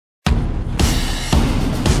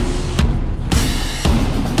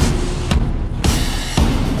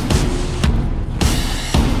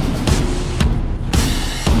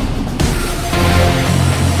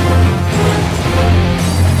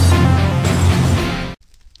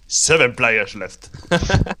7 players left.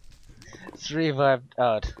 3 wiped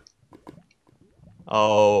out.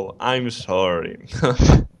 Oh, I'm sorry.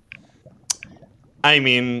 I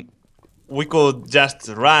mean, we could just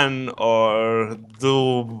run or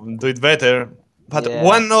do it better. But Yeah.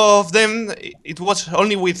 one of them, it was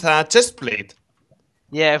only with a chest plate.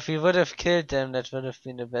 Yeah, if we would have killed them, that would have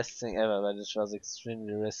been the best thing ever, but it was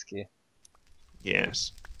extremely risky.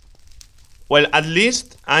 Yes. Well, at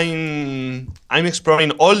least I'm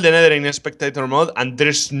exploring all the nether in spectator mode, and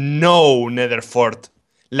there's no nether fort.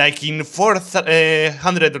 Like in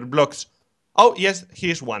 400 blocks. Oh, yes,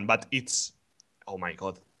 here's one, but it's... Oh my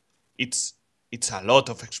god. It's a lot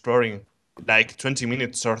of exploring. Like 20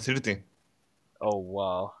 minutes or 30. Oh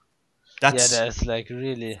wow. That's yeah, there's like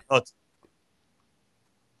really... a lot.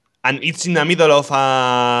 And it's in the middle of a...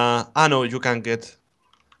 Ah, no, you can get...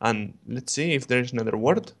 And let's see if there's another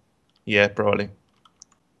word. Yeah, probably.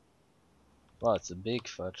 Wow, it's a big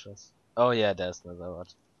fortress. Oh yeah, there's another one.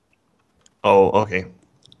 Oh, okay.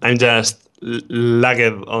 I'm just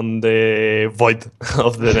lagged on the void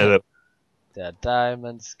of the nether. There are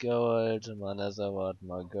diamonds, gold, another one,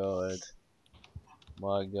 more gold.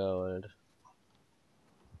 More gold.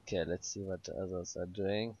 Okay, let's see what the others are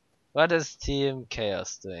doing. What is Team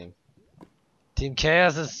Chaos doing? Team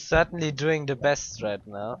Chaos is certainly doing the best right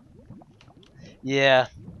now. Yeah,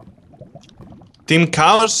 Team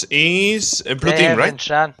Chaos is a blue they team, have right?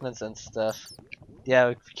 enchantments and stuff. Yeah,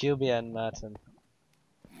 with QB and Martin.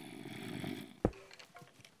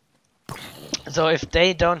 So if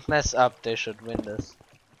they don't mess up, they should win this.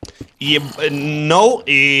 Yeah, no,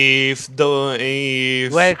 if Well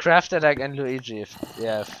crafted like and Luigi,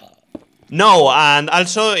 no, and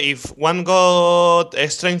also if one got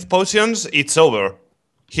strength potions, it's over.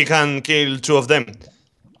 He can kill 2 of them.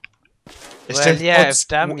 Well, yeah, if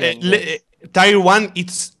Damien gets... Tier 1,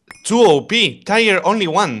 it's 2 OP. Tier only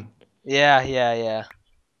 1. Yeah.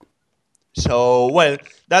 So, well,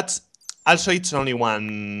 that's... Also, it's only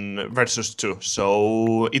 1 versus 2.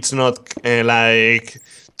 So, it's not like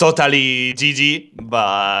totally GG,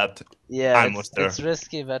 but Yeah, almost there. it's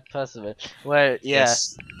risky but possible. Well, yeah,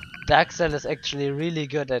 Yes. Darkcell is actually really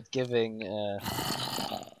good at giving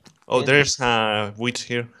Oh, hints. there's a witch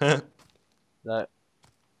here.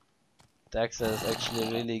 Darkcell is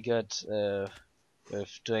actually really good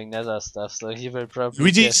with doing nether stuff, so he will probably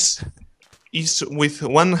Luigi get... is with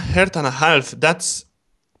 1 heart and a half. That's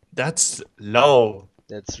low.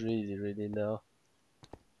 That's really low.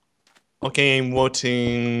 Okay, I'm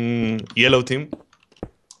watching yellow team.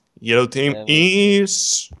 Yellow team Yeah,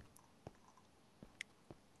 is...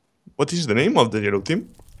 What is the name of the yellow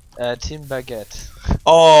team? Team Baguette.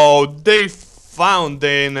 Oh, they found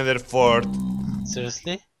the nether fort.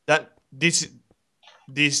 Seriously? That this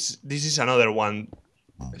is another one.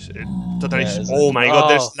 Totally. Yeah, Oh my god,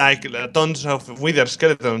 there's oh. like tons of wither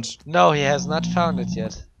skeletons. No, he has not found it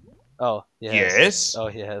yet. Oh, he has. Yes. Oh,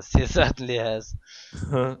 he has. He certainly has.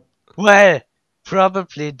 Well,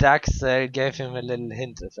 probably Darkcell gave him a little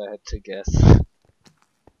hint, if I had to guess.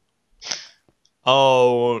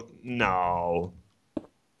 Oh no.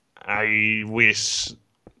 I wish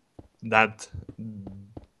that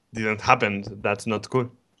didn't happen. That's not cool.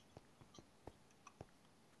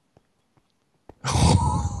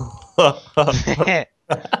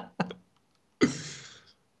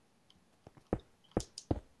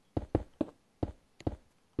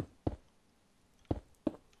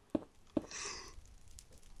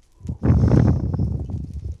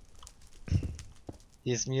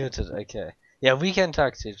 He's muted, okay. Yeah, we can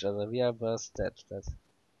talk to each other, we are both dead, but...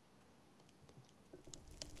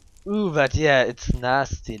 Ooh, but yeah, it's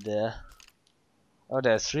nasty there. Oh,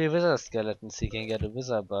 there's 3 wither skeletons, he can get a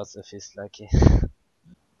wither boss if he's lucky.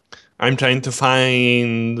 I'm trying to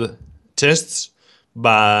find chests,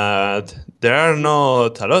 but there are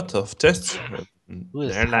not a lot of chests.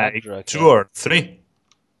 There are like Hardrocker? 2 or 3.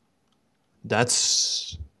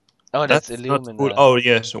 That's... Oh, that's not Illumina. cool. Oh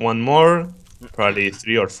yes, 1 more. Probably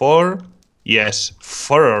 3 or 4. Yes,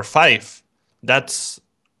 4 or 5. That's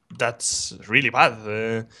really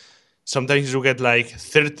bad. Sometimes you get like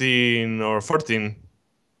 13 or 14.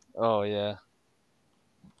 Oh yeah.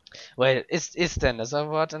 Wait, is there another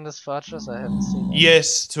word in this fortress? I haven't seen it.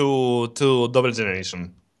 Yes, to double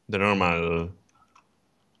generation, the normal.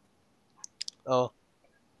 Oh.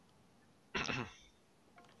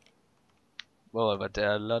 Well, but there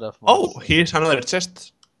are a lot of Oh, monsters. here's another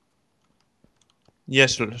chest.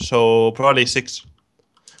 Yes, so probably 6.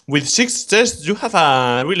 With 6 chests, you have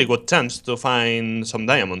a really good chance to find some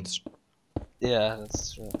diamonds. Yeah,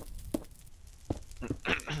 that's true.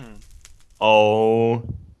 Oh,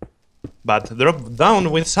 but drop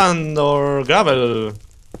down with sand or gravel.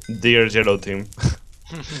 Dear Yellow Team.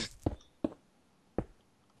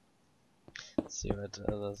 See what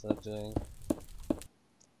others are doing.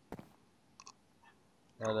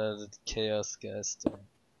 What are the chaos guys doing?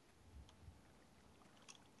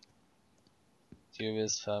 Fury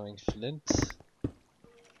is farming flint.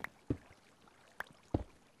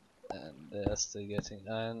 And they're still getting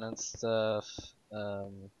iron and stuff.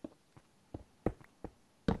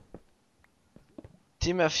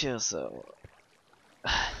 Team Mafioso.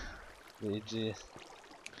 Luigi.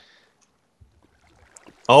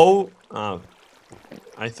 Oh,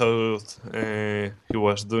 I thought he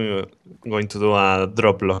was going to do a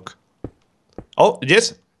drop lock. Oh,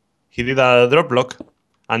 yes, he did a drop lock,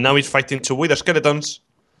 and now he's fighting two wither skeletons.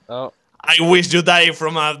 Oh. I wish you die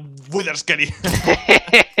from a wither skeleton.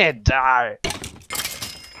 Die.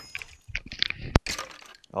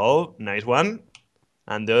 Oh, nice one.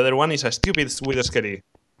 And the other one is a stupid wither skeleton.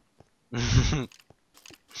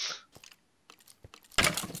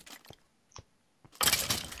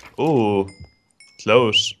 Ooh,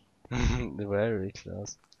 close. Very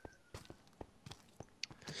close.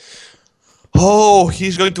 Oh,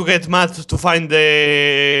 he's going to get mad to find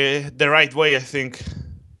the right way, I think.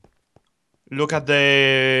 Look at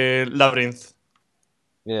the labyrinth.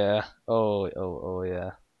 Yeah. Oh,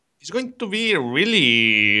 yeah. He's going to be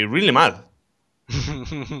really mad.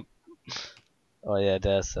 Oh yeah,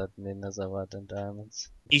 there's certainly another word in diamonds.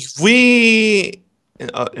 If we...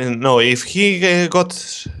 no, if he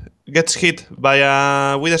gets hit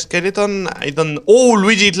by with a skeleton, I don't... Oh,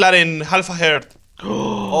 Luigi Claren, half a heart.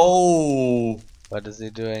 Oh. What is he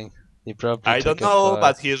doing? He probably I took don't know, it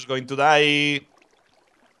but he's going to die.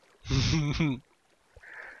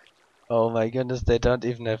 Oh my goodness, they don't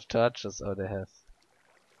even have torches. Oh, they have.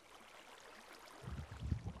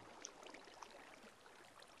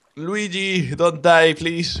 Luigi, don't die,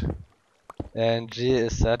 please. And G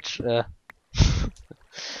is such a...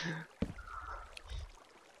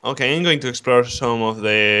 Okay, I'm going to explore some of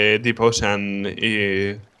the deep ocean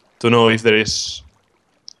to know if there is...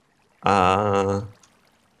 no,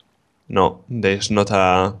 there's not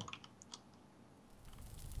a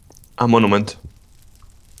monument.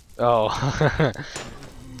 Oh.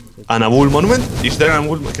 An Abul monument? Is there an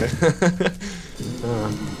Abul monument?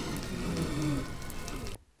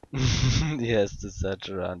 He has to search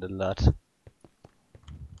around a lot.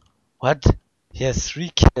 What? He has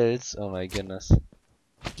 3 kills? Oh my goodness.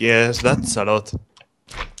 Yes, that's a lot.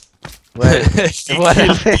 Well, He what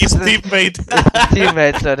killed if his it's teammate. his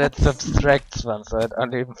teammate, so that subtracts one, so it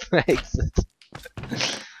only makes it.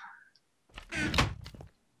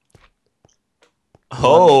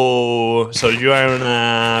 Oh, so you are on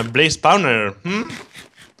a blaze spawner, hmm?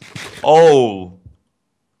 Oh.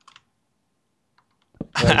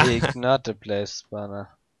 Well, he ignored the place spawner.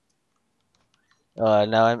 Oh,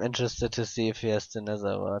 now I'm interested to see if he has the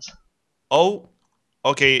nether word. Oh,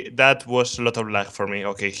 okay, that was a lot of lag for me.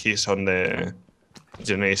 Okay, he's on the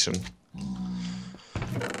generation.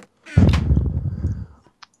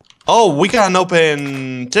 Oh, we can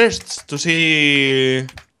open chests to see...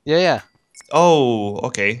 Yeah. Oh,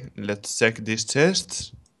 okay, let's check these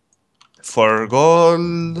chests. For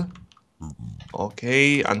gold...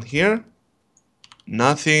 Okay, and here?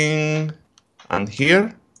 Nothing... And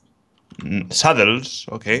here? Saddles,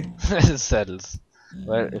 okay. Saddles.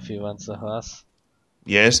 Well, if he wants a horse.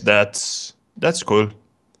 Yes, that's cool.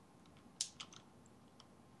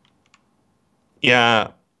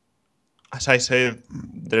 Yeah, as I said,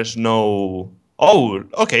 there's no... Oh,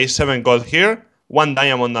 okay, 7 gold here, 1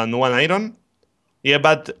 diamond and 1 iron. Yeah,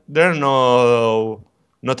 but there are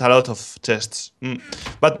not a lot of chests.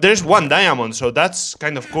 But there's 1 diamond, so that's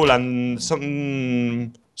kind of cool, and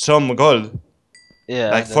some gold.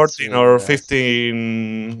 Yeah, Like 14 really or nice.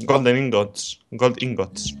 15 golden ingots. Gold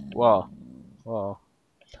ingots. Wow.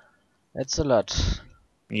 That's a lot.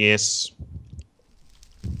 Yes.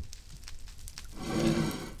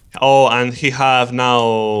 Oh, and he have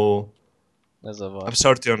now There's a word.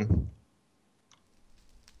 absorption.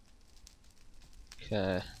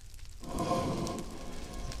 Okay.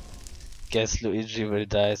 Guess Luigi will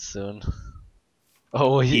die soon.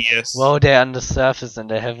 Oh, Yes. Wow, they're on the surface and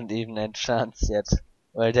they haven't even had chance yet.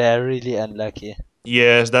 Well, they are really unlucky.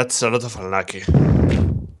 Yes, that's a lot of unlucky.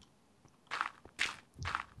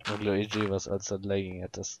 And Luigi was also lagging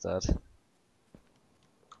at the start.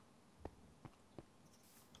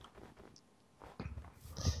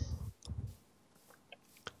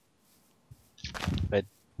 But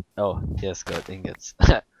oh, he has got ingots.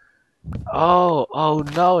 Oh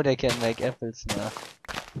no, they can make apples now.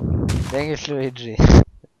 Thank you, Luigi.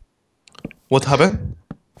 What happened?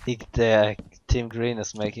 They're Team Green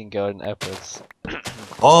is making golden apples.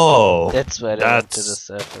 Oh, That's why they went to the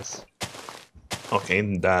surface.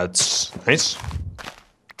 Okay, that's nice.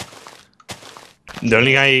 The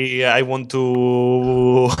only guy I want to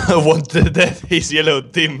want the death is yellow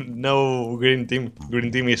team, no green team.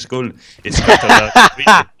 Green team is cool. It's quite a lot.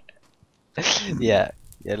 Really. Yeah,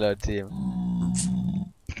 yellow team.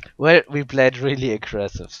 Well, we played really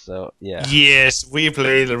aggressive, so yeah. Yes, we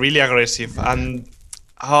played really aggressive, and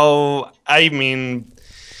how I mean,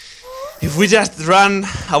 if we just run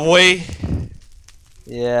away,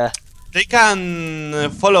 Yeah. they can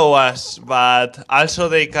follow us, but also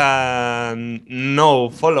they can no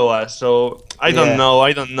follow us. So I don't know.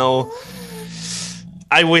 I don't know.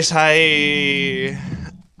 I wish I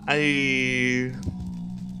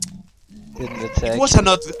didn't attack.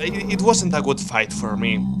 It wasn't a good fight for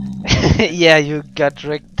me. Yeah, you got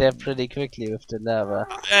wrecked there pretty quickly with the lava.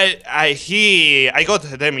 I got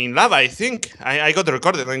them in lava. I think I got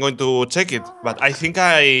recorded. I'm going to check it, but I think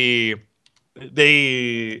they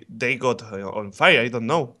got on fire. I don't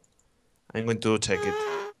know. I'm going to check it.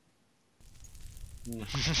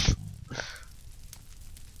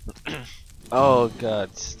 Oh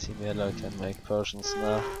god, Team Yellow can make potions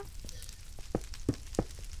now.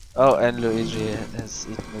 Oh, and Luigi has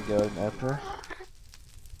eaten a golden apple.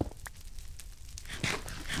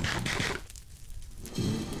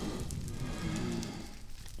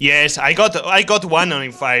 Yes, I got one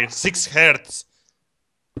on fire. 6 hertz.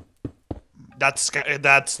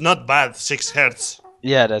 That's not bad. 6 hertz.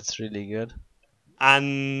 Yeah, that's really good.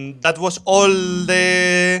 And that was all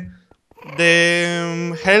the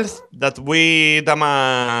health that we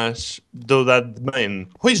damage do that man.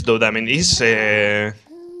 Who is do that man?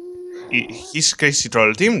 He's Crazy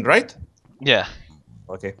Troll team, right? Yeah.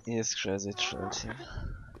 Okay. He is Crazy Troll team.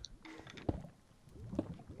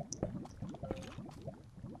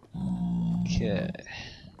 Okay.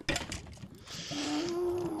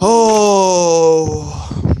 Oh.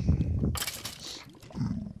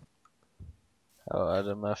 How are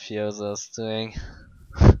the Mafiosos doing?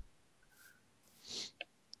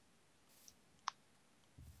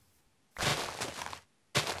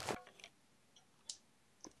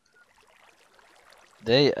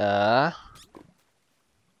 They are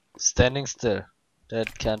standing still.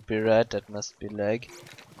 That can't be right, that must be lag.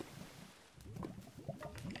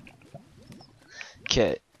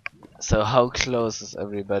 Okay, so how close is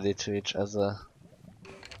everybody to each other?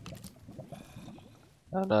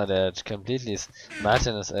 Oh no, they're completely.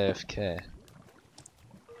 Martin is AFK.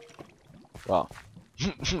 Wow.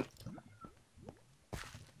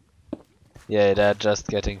 Yeah, they're just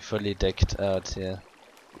getting fully decked out here.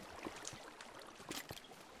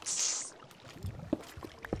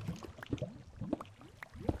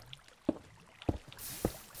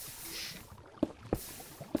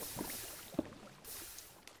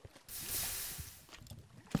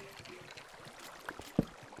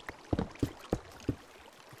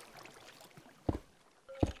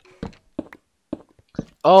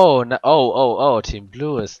 Oh, no, oh, Team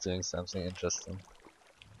Blue is doing something interesting.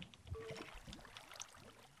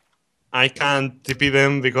 I can't TP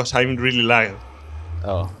them because I'm really lagged.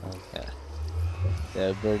 Oh, okay.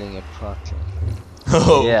 They're building a portal.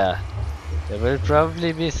 Oh. Yeah, there will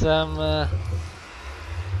probably be some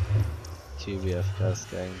QB of course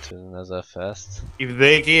going to another first. If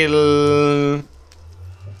they kill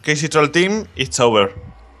Crazy Troll team, it's over.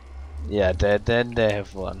 Yeah, then they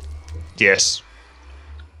have won. Yes.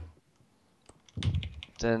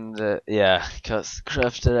 Then yeah, cause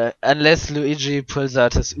Crafter, unless Luigi pulls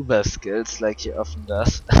out his Uber skills like he often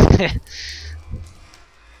does.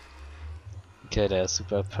 Okay, they're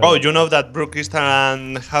super powerful. Oh, you know that Brook Crystal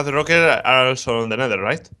and Hardrocker are also on the nether,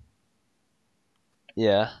 right?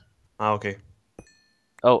 Yeah. Ah, okay.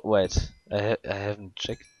 Oh wait, I haven't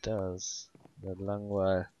checked those in a long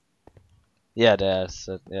while. Yeah, there's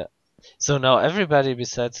yeah. So now everybody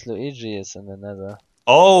besides Luigi is in the nether.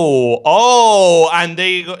 Oh, and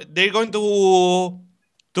they're going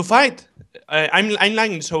to fight. I'm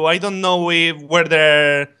lying, so I don't know where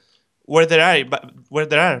they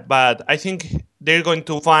are, but I think they're going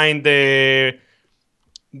to find the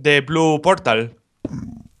blue portal.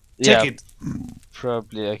 Check it.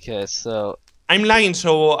 Probably. Okay, so I'm lying,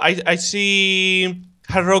 so I see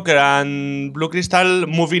Hardrocker and Blue Crystal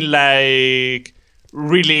moving like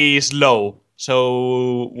really slow.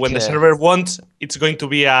 So when the server wants, it's going to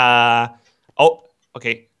be a... Oh,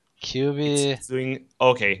 okay. QB... It's doing...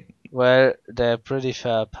 Okay. Well, they're pretty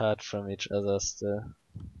far apart from each other still.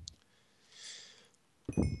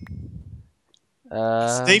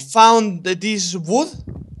 They found this wood?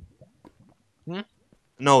 Hmm?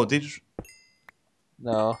 No, this...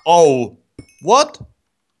 No. Oh. What?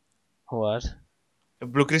 What?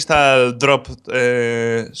 Blue crystal dropped.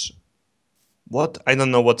 What? I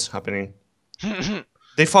don't know what's happening.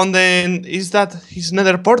 They found the. Is that his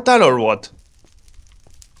nether portal or what?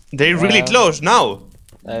 They're really close now.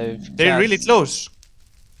 I They're can't really close.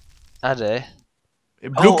 Are they?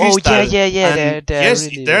 Blue Oh, crystal. yeah. And They're yes,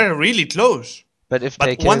 really. they're really close. But if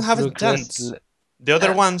they But one kill has blue a chance. crystal, The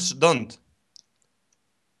other ones don't.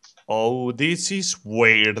 Oh, this is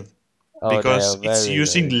weird. oh, they are Because it's very,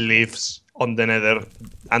 using very. leaves on the nether.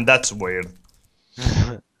 And that's weird.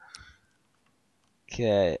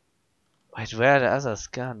 Okay. Wait, where are the others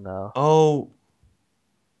gone now? Oh.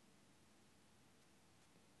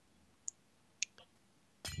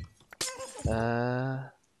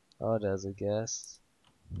 Oh, there's a guest.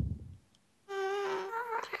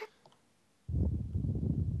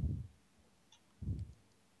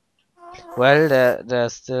 Well, they're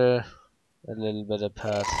still a little bit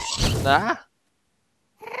apart. Nah.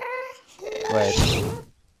 Wait.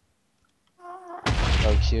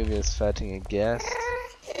 Oh, QB is fighting a guest.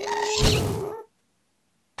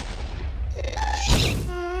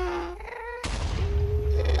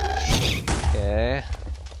 Okay.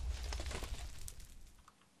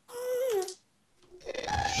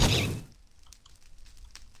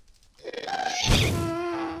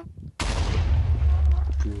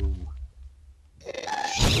 Boom.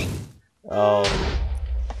 Oh.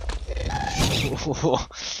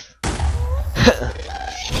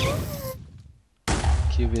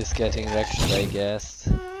 QB is getting wrecked by guest.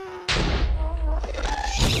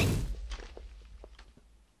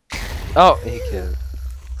 Oh, he killed.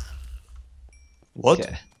 What?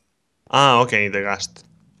 Okay. Ah, okay, the ghast.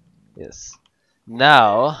 Yes.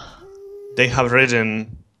 Now. They have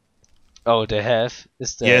regen. Oh, they have.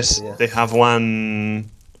 Is that? Yes, Yeah. they have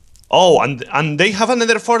one. Oh, and they have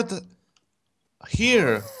another fort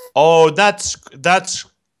here. Oh, that's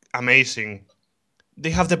amazing.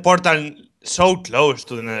 They have the portal so close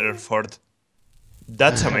to the nether fort.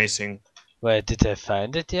 That's amazing. Wait, did they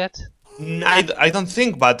find it yet? I don't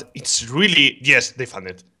think, but it's really yes, they found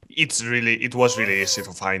it. It was really easy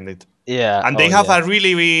to find it. Yeah. And they have a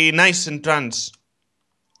really nice entrance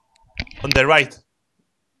on the right.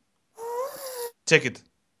 Check it.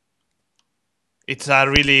 It's a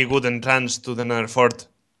really good entrance to the nether fort.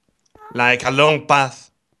 Like a long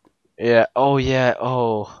path. Yeah. Oh yeah.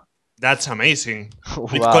 Oh. That's amazing.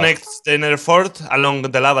 It Wow. connects the nether fort along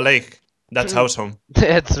the lava lake. That's awesome.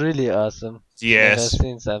 That's really awesome. Never Yes.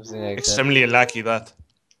 seen something like that. Extremely lucky that.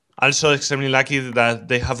 Also extremely lucky that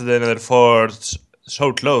they have the nether fort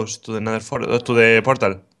so close to the nether fort, to the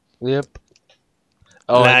portal. Yep.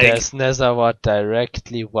 Oh, Like- and there's nether wart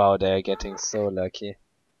directly. Wow, they are getting so lucky.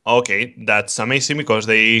 Okay, that's amazing because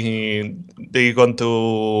they going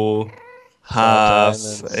to have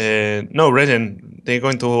no regen. They're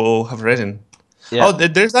going to have regen. Yeah. Oh,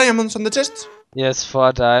 there's diamonds on the chest. Yes,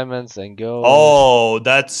 4 diamonds and gold. Oh,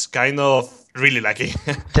 that's kind of really lucky.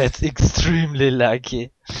 That's extremely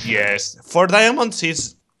lucky. Yes, 4 diamonds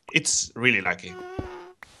it's really lucky.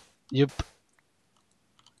 Yep.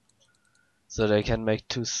 So they can make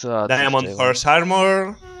 2 swords. Diamond horse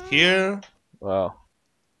armor here. Wow.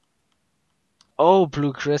 Oh,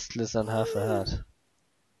 blue crystal is on half a heart.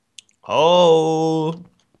 Oh,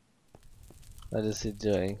 What is he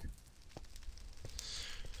doing?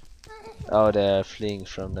 Oh, they're fleeing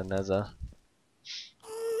from the nether.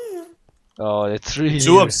 Oh, it's really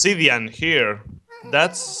 2 obsidian here.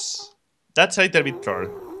 That's a little bit troll.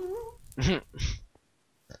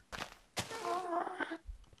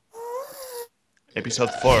 Episode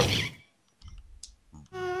 4.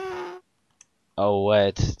 Oh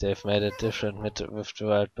wait, they've made it different with the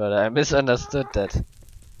world, but I misunderstood that.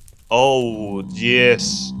 Oh,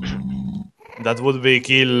 yes. That would be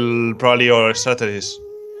kill probably our strategies.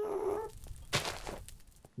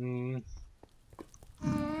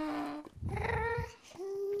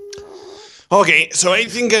 Okay, so I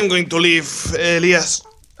think I'm going to leave, Elias.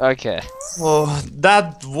 Okay. Oh,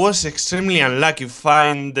 that was extremely unlucky.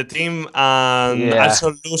 Find the team and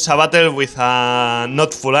also lose a battle with a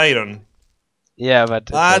not full iron. Yeah,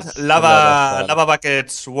 but lava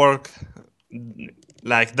buckets work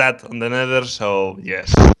like that on the nether, so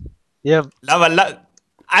yes. Yep.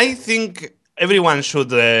 I think everyone should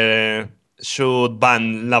ban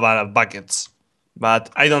lava buckets, but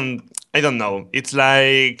I don't know. It's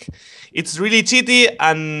like it's really cheaty,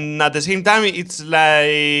 and at the same time, it's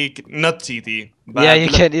like not cheaty. But yeah, you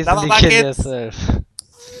can easily kill yourself.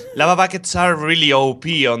 Lava buckets are really OP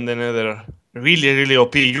on the nether. Really, really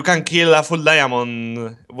OP. You can kill a full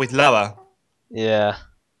diamond with lava. Yeah.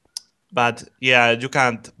 But yeah, you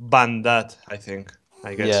can't ban that, I think.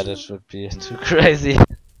 I guess. Yeah, that would be too crazy.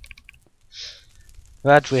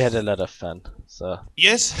 But we had a lot of fun, so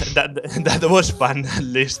Yes, that was fun at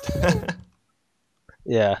least.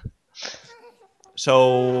 yeah.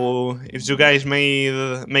 So if you guys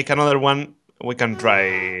make another one, we can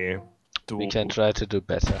try to. We can try to do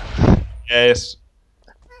better. Yes.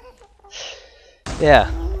 Yeah.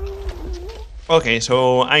 Okay,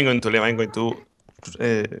 so I'm going to leave. I'm going to.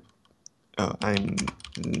 I'm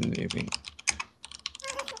leaving.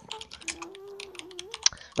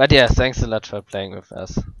 But yeah, thanks a lot for playing with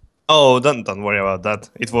us. Oh, don't worry about that.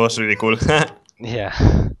 It was really cool. Yeah.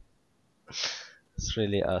 It's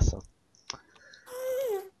really awesome.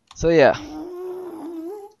 So yeah.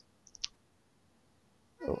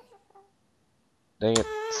 Oh. Dang it.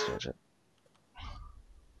 Switch it.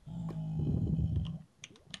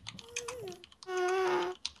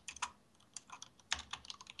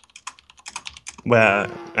 Well,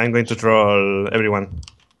 I'm going to troll everyone.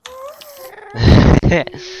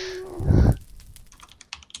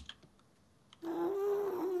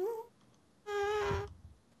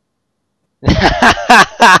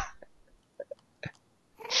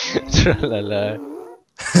 Tralala.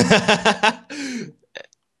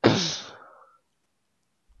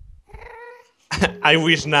 I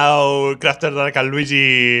wish now Crafter Dark and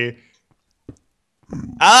Luigi.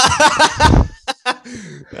 Ah!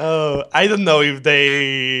 Oh, I don't know if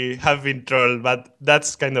they have been trolled, but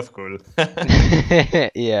that's kind of cool.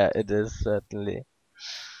 Yeah, it is certainly.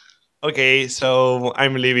 Okay, so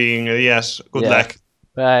I'm leaving. Yes, good Yeah. luck.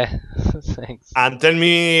 Bye. Thanks. And tell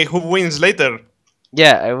me who wins later.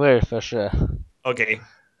 Yeah, I will for sure. Okay,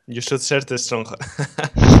 you should search the strong.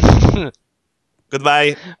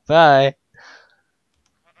 Goodbye. Bye.